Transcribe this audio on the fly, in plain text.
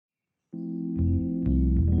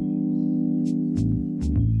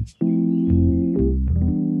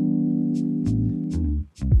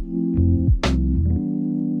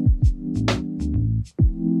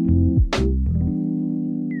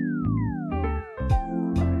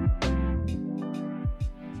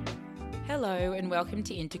Hello and welcome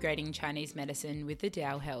to Integrating Chinese Medicine with the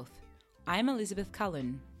Dow Health. I'm Elizabeth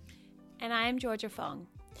Cullen. And I am Georgia Fong,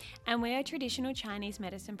 and we are traditional Chinese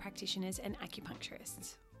medicine practitioners and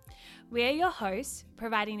acupuncturists. We are your hosts,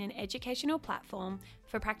 providing an educational platform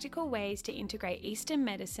for practical ways to integrate Eastern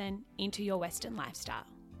medicine into your Western lifestyle.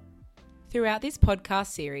 Throughout this podcast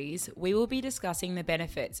series, we will be discussing the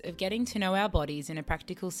benefits of getting to know our bodies in a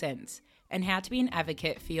practical sense and how to be an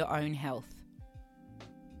advocate for your own health.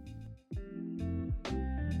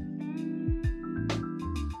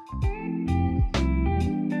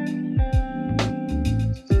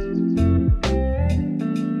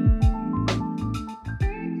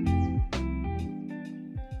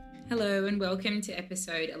 Hello and welcome to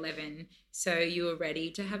episode 11. So you are ready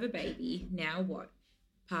to have a baby. Now what?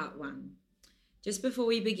 Part 1. Just before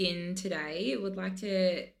we begin today, I would like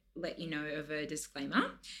to let you know of a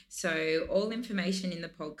disclaimer. So all information in the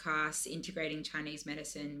podcast Integrating Chinese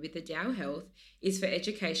Medicine with the Dow Health is for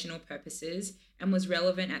educational purposes and was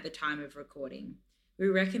relevant at the time of recording. We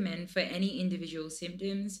recommend for any individual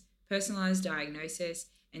symptoms, personalised diagnosis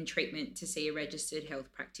and treatment to see a registered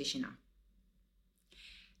health practitioner.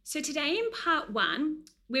 So today in part 1,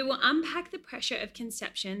 we will unpack the pressure of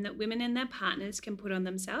conception that women and their partners can put on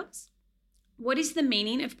themselves. What is the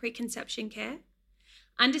meaning of preconception care?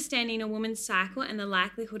 Understanding a woman's cycle and the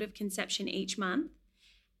likelihood of conception each month,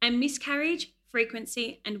 and miscarriage,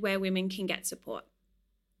 frequency, and where women can get support.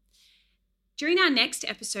 During our next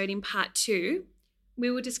episode in part 2, we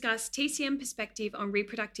will discuss TCM perspective on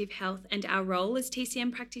reproductive health and our role as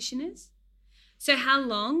TCM practitioners. So how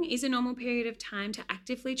long is a normal period of time to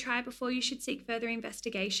actively try before you should seek further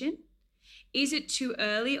investigation? Is it too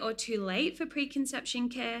early or too late for preconception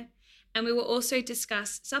care? And we will also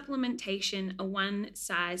discuss supplementation, a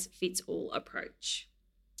one-size-fits-all approach.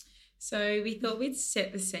 So we thought we'd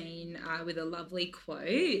set the scene with a lovely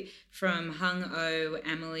quote from Hung Oh,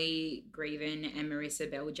 Emily Grieven and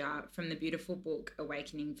Marissa Belger from the beautiful book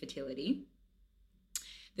Awakening Fertility.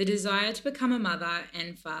 The desire to become a mother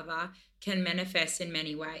and father can manifest in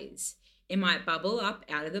many ways. It might bubble up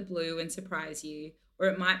out of the blue and surprise you, or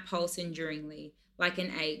it might pulse enduringly, like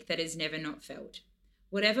an ache that is never not felt.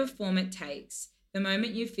 Whatever form it takes, the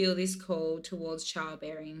moment you feel this call towards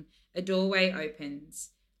childbearing, a doorway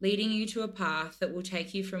opens, leading you to a path that will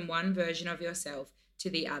take you from one version of yourself to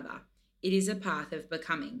the other. It is a path of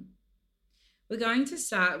becoming. We're going to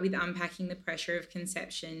start with unpacking the pressure of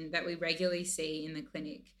conception that we regularly see in the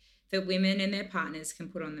clinic that women and their partners can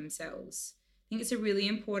put on themselves. I think it's a really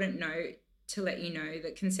important note to let you know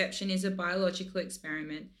that conception is a biological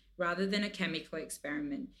experiment rather than a chemical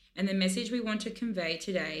experiment, and the message we want to convey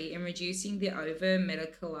today in reducing the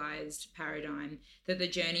over-medicalized paradigm that the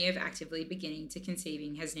journey of actively beginning to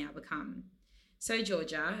conceiving has now become. So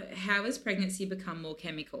Georgia, how has pregnancy become more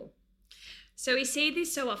chemical? So we see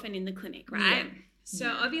this so often in the clinic, right? Yeah.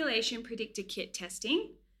 So ovulation predictor kit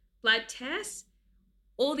testing, blood tests,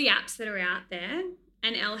 all the apps that are out there,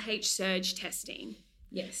 and LH surge testing.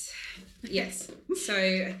 Yes. So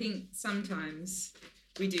I think sometimes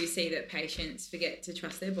we do see that patients forget to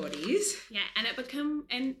trust their bodies. Yeah, and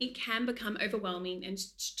it can become overwhelming and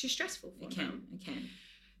too stressful for them. It can.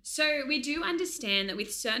 So we do understand that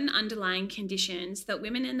with certain underlying conditions that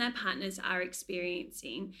women and their partners are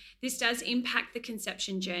experiencing, this does impact the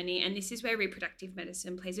conception journey, and this is where reproductive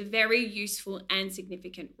medicine plays a very useful and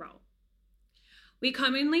significant role. We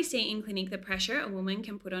commonly see in clinic the pressure a woman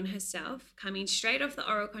can put on herself, coming straight off the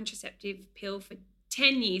oral contraceptive pill for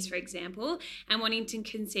 10 years, for example, and wanting to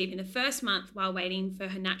conceive in the first month while waiting for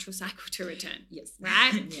her natural cycle to return. Yes.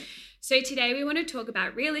 Right? Yeah. So today we want to talk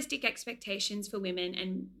about realistic expectations for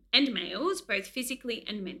women and males, both physically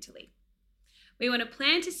and mentally. We want to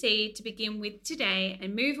plan to begin with today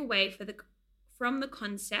and move away from the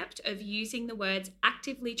concept of using the words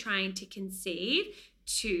actively trying to conceive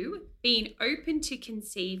to being open to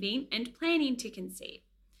conceiving and planning to conceive.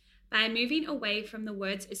 By moving away from the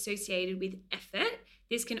words associated with effort,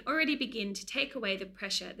 this can already begin to take away the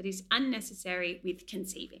pressure that is unnecessary with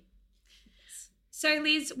conceiving. So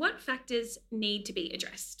Liz, what factors need to be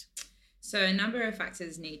addressed? So a number of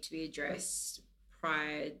factors need to be addressed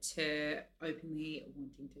prior to openly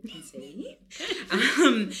wanting to conceive.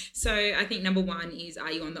 So I think number 1 is,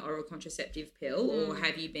 are you on the oral contraceptive pill or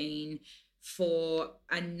have you been for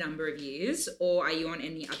a number of years, or are you on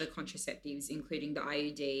any other contraceptives, including the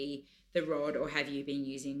IUD, the rod, or have you been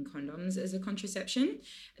using condoms as a contraception?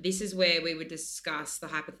 This is where we would discuss the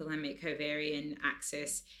hypothalamic ovarian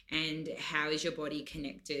axis and how is your body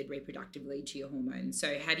connected reproductively to your hormones.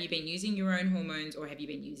 So have you been using your own hormones or have you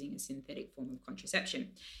been using a synthetic form of contraception?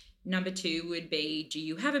 Number 2 would be, do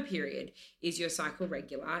you have a period? Is your cycle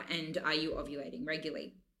regular, and are you ovulating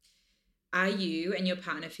regularly? Are you and your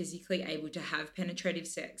partner physically able to have penetrative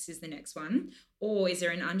sex is the next one. Or is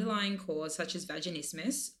there an underlying cause such as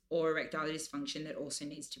vaginismus or erectile dysfunction that also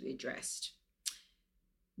needs to be addressed?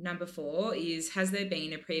 Number 4 is, has there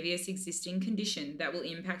been a previous existing condition that will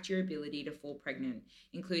impact your ability to fall pregnant,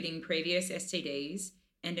 including previous STDs,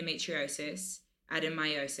 endometriosis,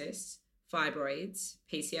 adenomyosis, fibroids,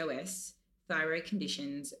 PCOS, thyroid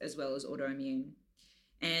conditions, as well as autoimmune?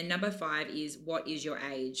 And number 5 is, what is your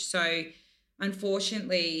age? So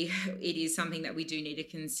unfortunately, it is something that we do need to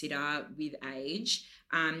consider with age.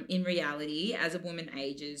 In reality, as a woman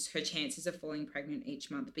ages, her chances of falling pregnant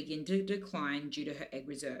each month begin to decline due to her egg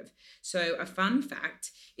reserve. So a fun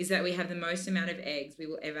fact is that we have the most amount of eggs we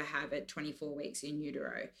will ever have at 24 weeks in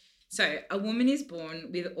utero. So a woman is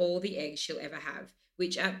born with all the eggs she'll ever have,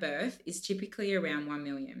 which at birth is typically around 1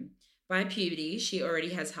 million. By puberty, she already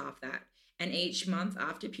has half that. And each month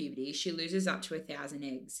after puberty, she loses up to 1,000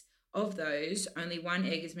 eggs. Of those, only 1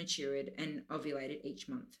 egg is matured and ovulated each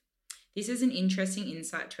month. This is an interesting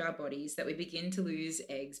insight to our bodies that we begin to lose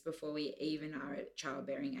eggs before we even are at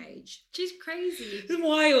childbearing age. Which is crazy. It's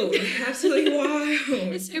wild. Absolutely wild.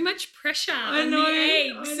 There's so much pressure on the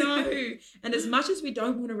eggs. I know. And as much as we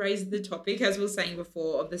don't want to raise the topic, as we were saying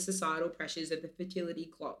before, of the societal pressures of the fertility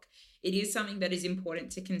clock, it is something that is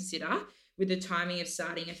important to consider with the timing of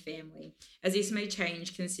starting a family, as this may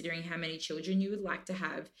change considering how many children you would like to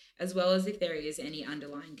have, as well as if there is any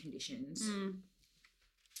underlying conditions.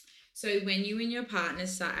 So when you and your partner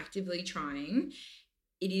start actively trying,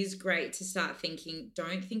 it is great to start thinking,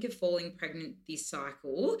 don't think of falling pregnant this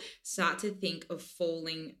cycle, start to think of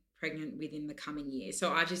falling pregnant within the coming year.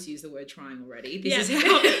 So I just used the word trying already. This is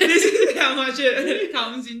how much it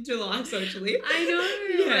comes into life socially. I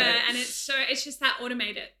know. Yeah. And it's just that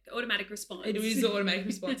automatic response. It is the automatic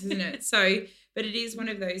response, isn't it? So, but it is one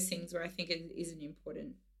of those things where I think it is an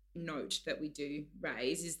important note that we do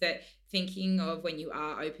raise, is that thinking of when you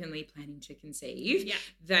are openly planning to conceive,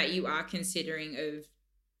 that you are considering of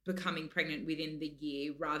becoming pregnant within the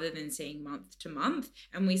year rather than seeing month to month.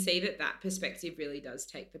 And we see that perspective really does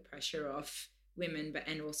take the pressure off women, but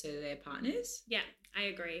and also their partners. Yeah, I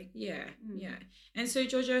agree. Yeah. And so,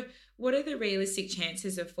 Georgia, what are the realistic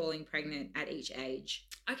chances of falling pregnant at each age?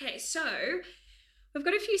 Okay, so we've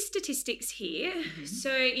got a few statistics here.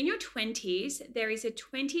 So in your 20s, there is a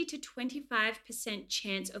 20 to 25%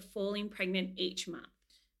 chance of falling pregnant each month.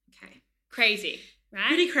 Okay. Crazy, right?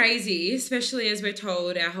 Pretty crazy, especially as we're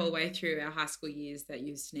told our whole way through our high school years that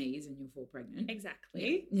you sneeze and you'll fall pregnant.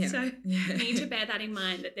 Exactly. Yeah. So you need to bear that in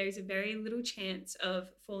mind, that there is a very little chance of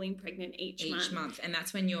falling pregnant each month. And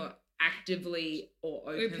that's when you're actively or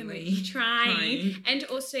openly trying. And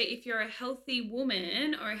also, if you're a healthy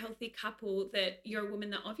woman or a healthy couple, that you're a woman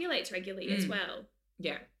that ovulates regularly as well.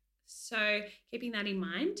 Yeah. So keeping that in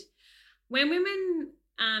mind. When women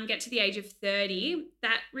get to the age of 30,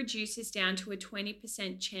 that reduces down to a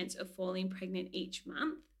 20% chance of falling pregnant each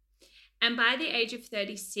month. And by the age of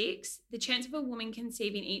 36, the chance of a woman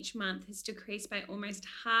conceiving each month has decreased by almost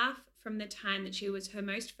half from the time that she was her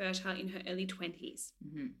most fertile in her early 20s.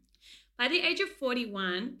 By the age of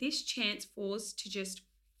 41, this chance falls to just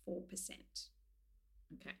 4%.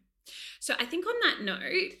 Okay. So I think on that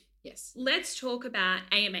note, let's talk about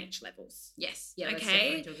AMH levels. Yes. Yeah, let's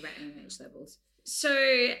definitely talk about AMH levels.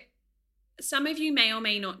 So some of you may or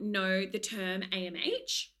may not know the term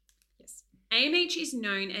AMH. Yes. AMH is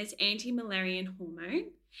known as anti-Müllerian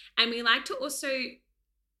hormone, and we like to also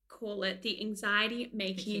call it the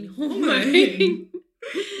anxiety-making hormone.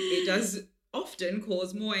 It does often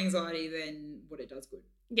cause more anxiety than what it does good.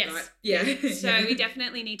 Yes. Right? Yeah. So we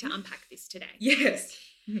definitely need to unpack this today. Yes.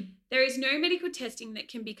 There is no medical testing that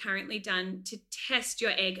can be currently done to test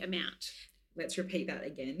your egg amount. Let's repeat that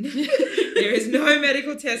again. There is no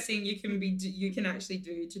medical testing you can actually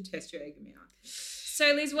do to test your egg amount.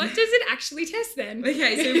 So Liz, what does it actually test then?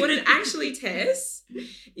 Okay, so what it actually tests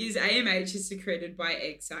is AMH is secreted by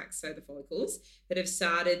egg sacs, so the follicles, that have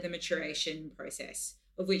started the maturation process,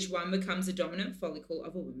 of which one becomes a dominant follicle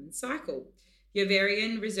of a woman's cycle. The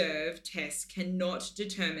ovarian reserve test cannot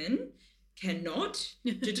determine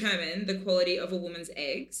the quality of a woman's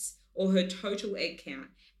eggs or her total egg count,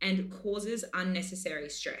 and causes unnecessary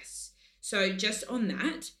stress. So just on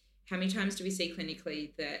that, how many times do we see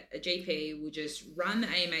clinically that a GP will just run the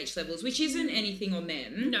AMH levels, which isn't anything on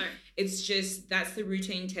them? No. It's just that's the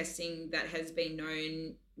routine testing that has been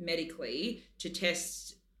known medically to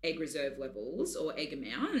test egg reserve levels or egg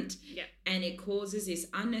amount. Yeah. And it causes this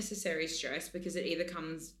unnecessary stress because it either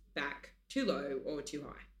comes back too low or too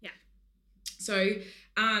high. Yeah. So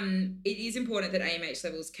it is important that AMH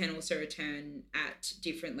levels can also return at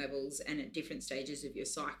different levels and at different stages of your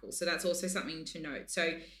cycle. So that's also something to note. So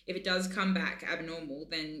if it does come back abnormal,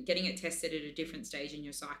 then getting it tested at a different stage in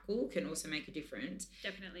your cycle can also make a difference.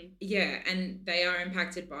 Definitely. Yeah, and they are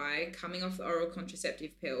impacted by coming off the oral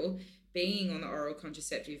contraceptive pill, being on the oral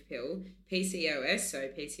contraceptive pill, PCOS, so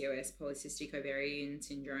PCOS, polycystic ovarian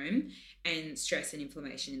syndrome, and stress and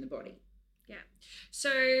inflammation in the body. Yeah.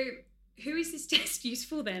 So who is this test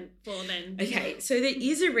useful for then? Okay, so there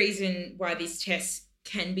is a reason why this test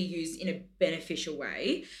can be used in a beneficial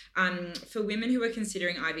way for women who are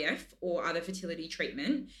considering IVF or other fertility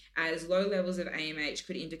treatment, as low levels of AMH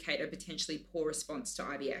could indicate a potentially poor response to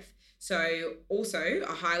IVF. So also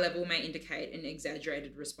a high level may indicate an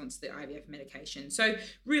exaggerated response to the IVF medication. So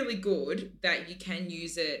really good that you can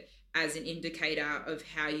use it as an indicator of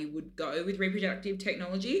how you would go with reproductive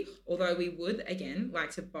technology. Although we would, again,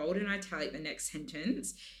 like to bold and italic the next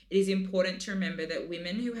sentence, it is important to remember that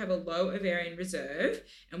women who have a low ovarian reserve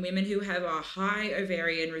and women who have a high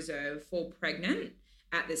ovarian reserve fall pregnant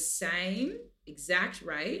at the same exact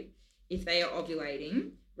rate if they are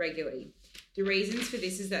ovulating regularly. The reasons for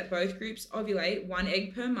this is that both groups ovulate 1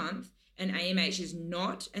 egg per month, and AMH is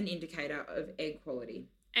not an indicator of egg quality.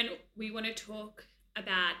 And we want to talk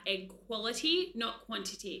about egg quality, not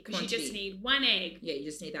quantity, because you just need 1 egg. Yeah, you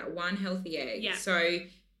just need that one healthy egg. Yeah. So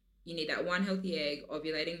you need that one healthy egg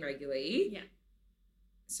ovulating regularly. Yeah.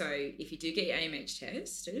 So if you do get your AMH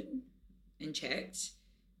tested and checked,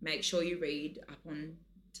 make sure you read up on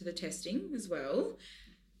to the testing as well.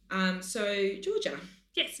 So Georgia.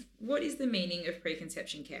 Yes. What is the meaning of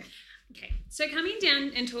preconception care? Okay, so coming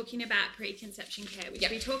down and talking about preconception care, which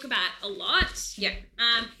we talk about a lot. Yeah.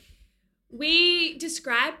 We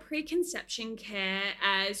describe preconception care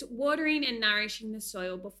as watering and nourishing the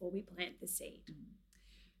soil before we plant the seed.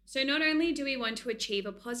 So not only do we want to achieve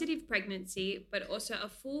a positive pregnancy, but also a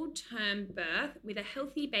full-term birth with a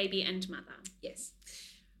healthy baby and mother. Yes.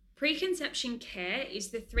 Preconception care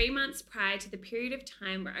is the 3 months prior to the period of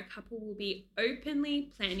time where a couple will be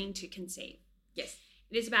openly planning to conceive. Yes.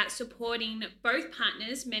 It is about supporting both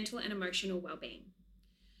partners' mental and emotional well-being.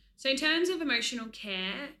 So in terms of emotional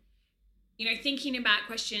care, thinking about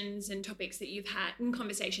questions and topics that you've had and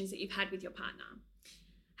conversations that you've had with your partner.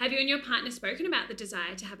 Have you and your partner spoken about the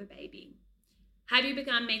desire to have a baby? Have you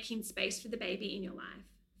begun making space for the baby in your life?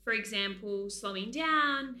 For example, slowing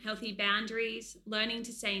down, healthy boundaries, learning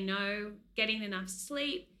to say no, getting enough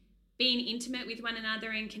sleep, being intimate with one another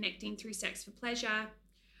and connecting through sex for pleasure,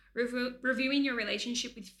 reviewing your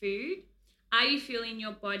relationship with food. Are you feeling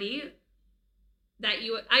the body that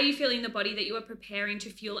you are preparing to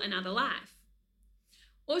fuel another life?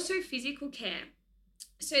 Also, physical care.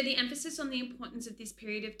 So the emphasis on the importance of this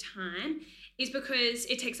period of time is because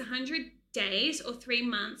it takes 100 days or 3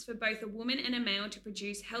 months for both a woman and a male to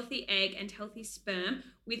produce healthy egg and healthy sperm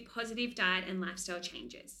with positive diet and lifestyle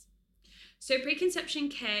changes. So preconception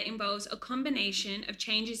care involves a combination of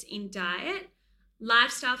changes in diet,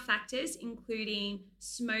 lifestyle factors including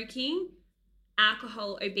smoking,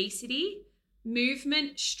 alcohol, obesity,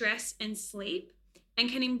 movement, stress, and sleep, and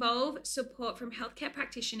can involve support from healthcare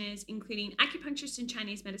practitioners, including acupuncturists and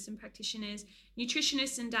Chinese medicine practitioners,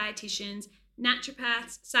 nutritionists and dietitians,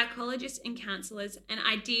 naturopaths, psychologists, and counselors, and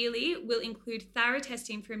ideally will include thorough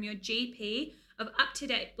testing from your GP of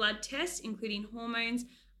up-to-date blood tests, including hormones,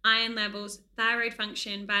 iron levels, thyroid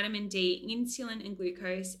function, vitamin D, insulin and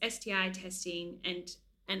glucose, STI testing, and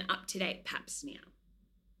an up-to-date pap smear.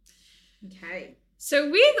 Okay.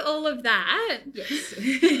 So with all of that, yes,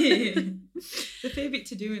 a fair bit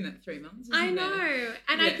to do in that 3 months. I know,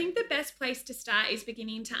 and I think the best place to start is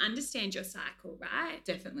beginning to understand your cycle, right?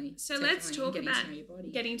 Definitely. So let's talk about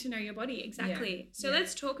getting to know your body. Exactly. Yeah. So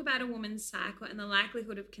let's talk about a woman's cycle and the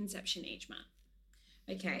likelihood of conception each month.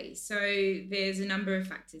 Okay, so there's a number of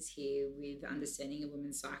factors here with understanding a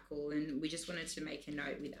woman's cycle, and we just wanted to make a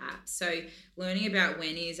note with apps. So learning about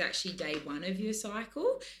when is actually day 1 of your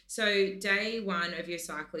cycle. So day 1 of your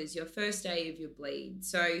cycle is your first day of your bleed.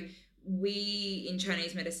 So we in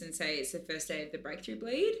Chinese medicine say it's the first day of the breakthrough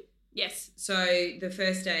bleed. Yes. So the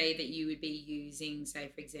first day that you would be using, say,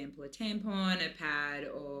 for example, a tampon, a pad,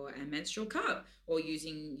 or a menstrual cup, or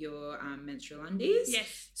using your menstrual undies.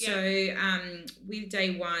 Yes. So with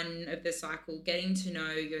day 1 of the cycle, getting to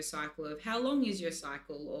know your cycle of how long is your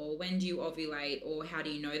cycle, or when do you ovulate, or how do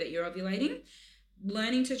you know that you're ovulating?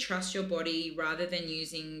 Learning to trust your body rather than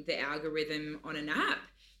using the algorithm on an app.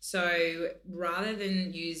 So rather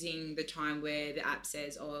than using the time where the app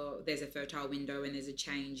says, oh, there's a fertile window and there's a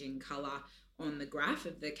change in colour on the graph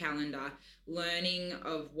of the calendar, learning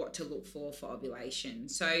of what to look for ovulation.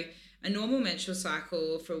 So a normal menstrual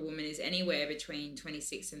cycle for a woman is anywhere between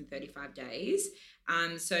 26 and 35 days.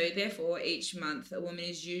 So therefore, each month, a woman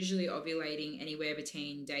is usually ovulating anywhere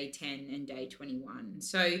between day 10 and day 21.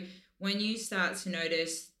 So when you start to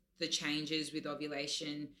notice the changes with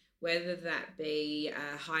ovulation, whether that be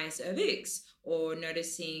higher cervix or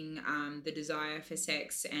noticing the desire for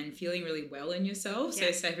sex and feeling really well in yourself. Yeah.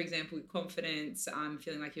 So say, for example, with confidence,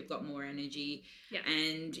 feeling like you've got more energy. Yeah.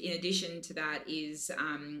 And in addition to that is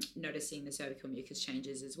noticing the cervical mucus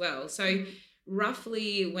changes as well. So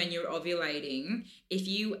roughly when you're ovulating, if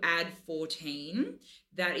you add 14,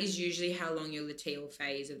 that is usually how long your luteal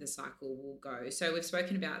phase of the cycle will go. So we've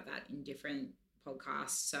spoken about that in different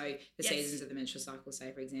podcasts. So the seasons of the menstrual cycle,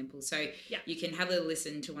 say, for example. So you can have a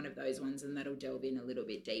listen to one of those ones and that'll delve in a little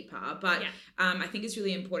bit deeper. But I think it's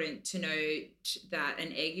really important to note that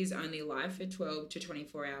an egg is only alive for 12 to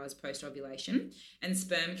 24 hours post-ovulation, and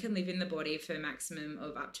sperm can live in the body for a maximum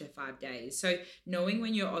of up to 5 days. So knowing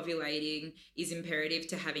when you're ovulating is imperative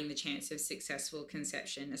to having the chance of successful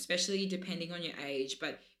conception, especially depending on your age,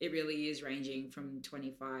 but it really is ranging from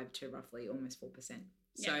 25 to roughly almost 4%.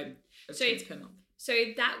 So per month. So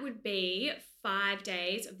that would be 5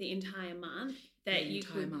 days of the entire month that the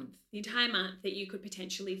entire month that you could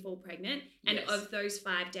potentially fall pregnant. And of those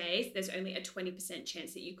 5 days, there's only a 20%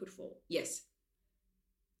 chance that you could fall. Yes.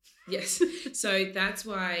 So that's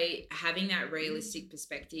why having that realistic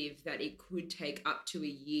perspective that it could take up to a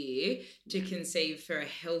year to conceive for a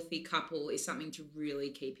healthy couple is something to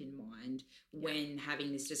really keep in mind when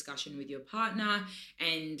having this discussion with your partner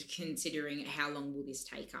and considering how long will this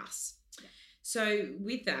take us. So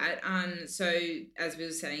with that, so as we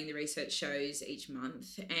were saying, the research shows each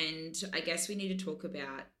month, and I guess we need to talk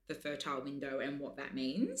about the fertile window and what that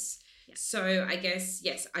means. So I guess,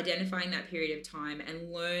 identifying that period of time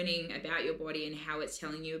and learning about your body and how it's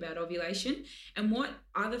telling you about ovulation and what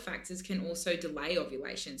other factors can also delay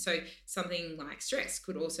ovulation. So something like stress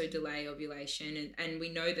could also delay ovulation, and we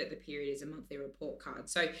know that the period is a monthly report card.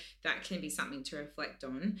 So that can be something to reflect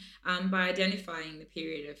on by identifying the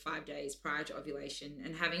period of 5 days prior to ovulation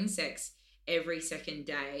and having sex every second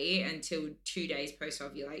day until 2 days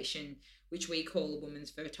post-ovulation, which we call a woman's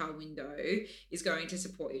fertile window, is going to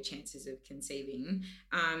support your chances of conceiving.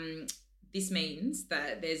 This means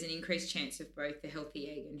that there's an increased chance of both the healthy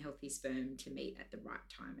egg and healthy sperm to meet at the right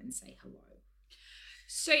time and say hello.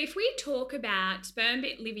 So if we talk about sperm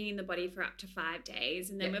living in the body for up to 5 days,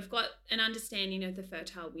 and then we've got an understanding of the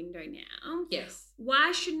fertile window now. Yes.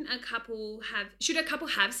 Why should a couple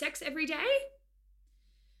have sex every day?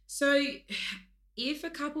 So if a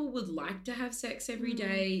couple would like to have sex every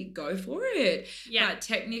day, go for it. But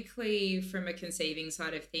technically, from a conceiving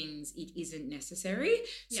side of things, it isn't necessary.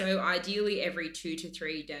 So ideally, every 2 to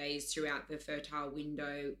 3 days throughout the fertile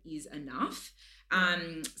window is enough.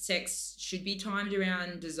 Sex should be timed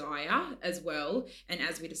around desire as well. And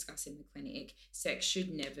as we discuss in the clinic, sex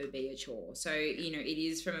should never be a chore. So, it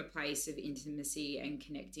is from a place of intimacy and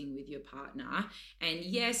connecting with your partner. And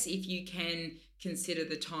yes, if you can consider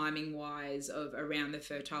the timing wise of around the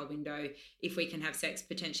fertile window, if we can have sex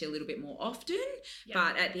potentially a little bit more often,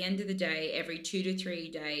 but at the end of the day, every 2 to 3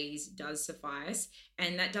 days does suffice.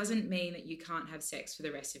 And that doesn't mean that you can't have sex for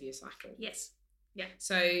the rest of your cycle. Yes. Yeah.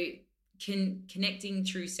 So connecting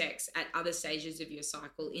through sex at other stages of your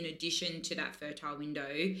cycle, in addition to that fertile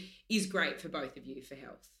window, is great for both of you for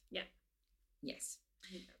health. Yeah. Yes.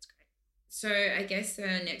 I think that's great. So I guess the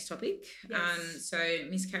next topic, Yes. So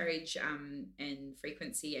miscarriage and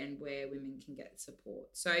frequency and where women can get support.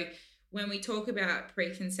 So when we talk about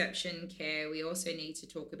preconception care, we also need to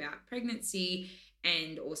talk about pregnancy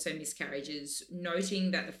and also miscarriages,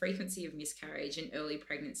 noting that the frequency of miscarriage and early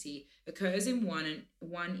pregnancy occurs in one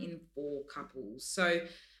in 4 couples. So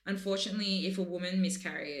unfortunately, if a woman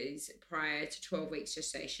miscarries prior to 12 weeks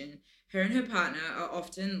gestation, her and her partner are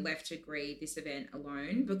often left to grieve this event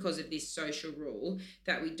alone because of this social rule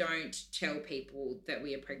that we don't tell people that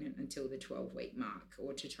we are pregnant until the 12-week mark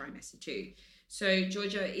or to trimester 2. So,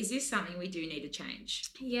 Georgia, is this something we do need to change?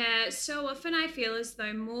 Yeah, so often I feel as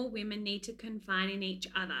though more women need to confide in each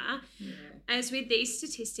other. Yeah. As with these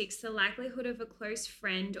statistics, the likelihood of a close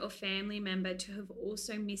friend or family member to have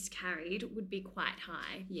also miscarried would be quite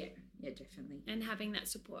high. Yeah, definitely. And having that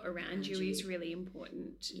support around you is really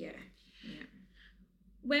important. Yeah.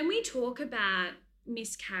 When we talk about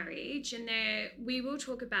miscarriage, and we will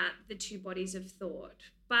talk about the 2 bodies of thought,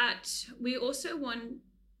 but we also want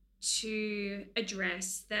to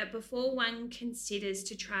address that before one considers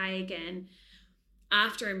to try again,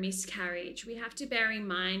 after a miscarriage, we have to bear in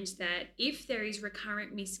mind that if there is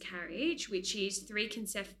recurrent miscarriage, which is 3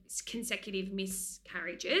 consecutive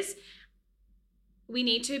miscarriages, we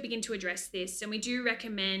need to begin to address this. And we do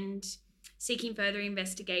recommend seeking further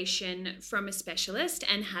investigation from a specialist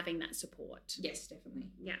and having that support. Yes,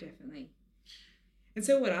 definitely. Yeah. Definitely. And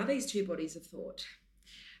so what are these 2 bodies of thought?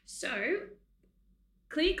 So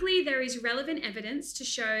clinically, there is relevant evidence to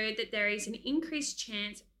show that there is an increased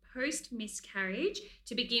chance post-miscarriage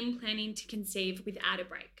to begin planning to conceive without a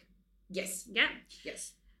break. Yes. Yeah.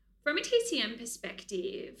 Yes. From a TCM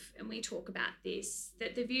perspective, and we talk about this,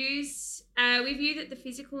 that we view that the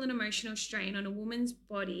physical and emotional strain on a woman's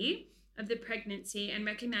body of the pregnancy and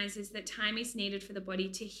recognises that time is needed for the body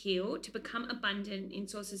to heal, to become abundant in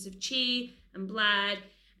sources of qi and blood,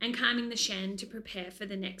 and calming the shen to prepare for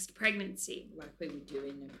the next pregnancy. Like we would do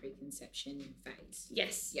in a preconception phase.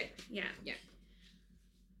 Yes. Yeah. Yeah. Yeah.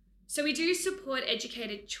 So we do support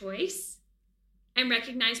educated choice and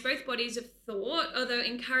recognise both bodies of thought, although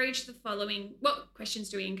encourage the following. What questions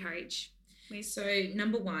do we encourage? So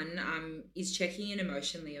number 1 is checking in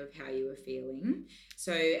emotionally of how you are feeling.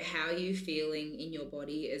 So how are you feeling in your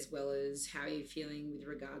body as well as how you're feeling with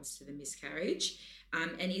regards to the miscarriage?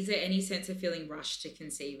 And is there any sense of feeling rushed to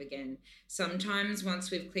conceive again? Sometimes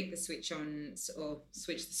once we've clicked the switch on, or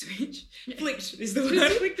switched the switch, flicked is the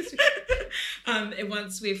word. Flick the switch. And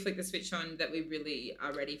once we've flicked the switch on that we really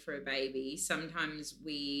are ready for a baby, sometimes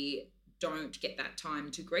we don't get that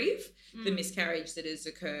time to grieve the miscarriage that has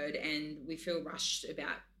occurred, and we feel rushed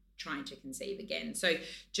about trying to conceive again. So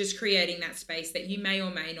just creating that space that you may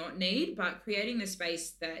or may not need, but creating the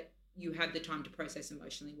space that you have the time to process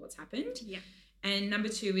emotionally what's happened. Yeah. And number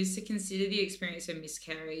 2 is to consider the experience of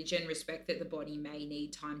miscarriage and respect that the body may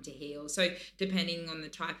need time to heal. So depending on the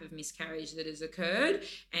type of miscarriage that has occurred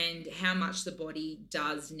and how much the body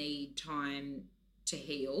does need time to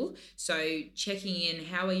heal. So checking in,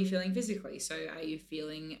 how are you feeling physically? So are you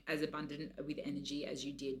feeling as abundant with energy as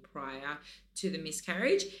you did prior to the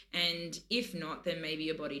miscarriage? And if not, then maybe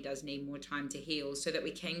your body does need more time to heal so that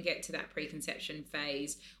we can get to that preconception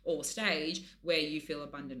phase or stage where you feel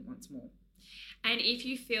abundant once more. And if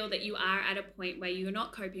you feel that you are at a point where you're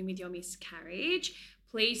not coping with your miscarriage,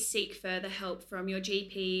 please seek further help from your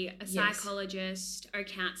GP, a psychologist, or a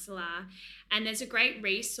counsellor. And there's a great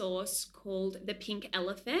resource called The Pink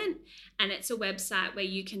Elephant, and it's a website where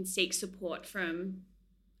you can seek support from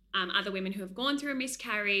other women who have gone through a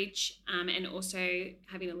miscarriage, and also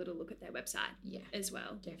having a little look at their website as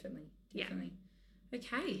well. Definitely. Yeah.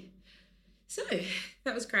 Okay. So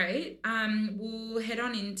that was great. We'll head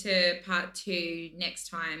on into part 2 next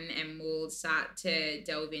time, and we'll start to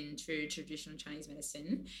delve into traditional Chinese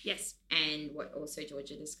medicine. Yes. And what also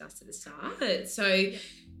Georgia discussed at the start. So,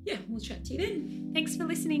 we'll chat to you then. Thanks for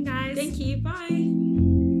listening, guys. Thank you.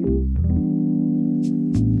 Bye.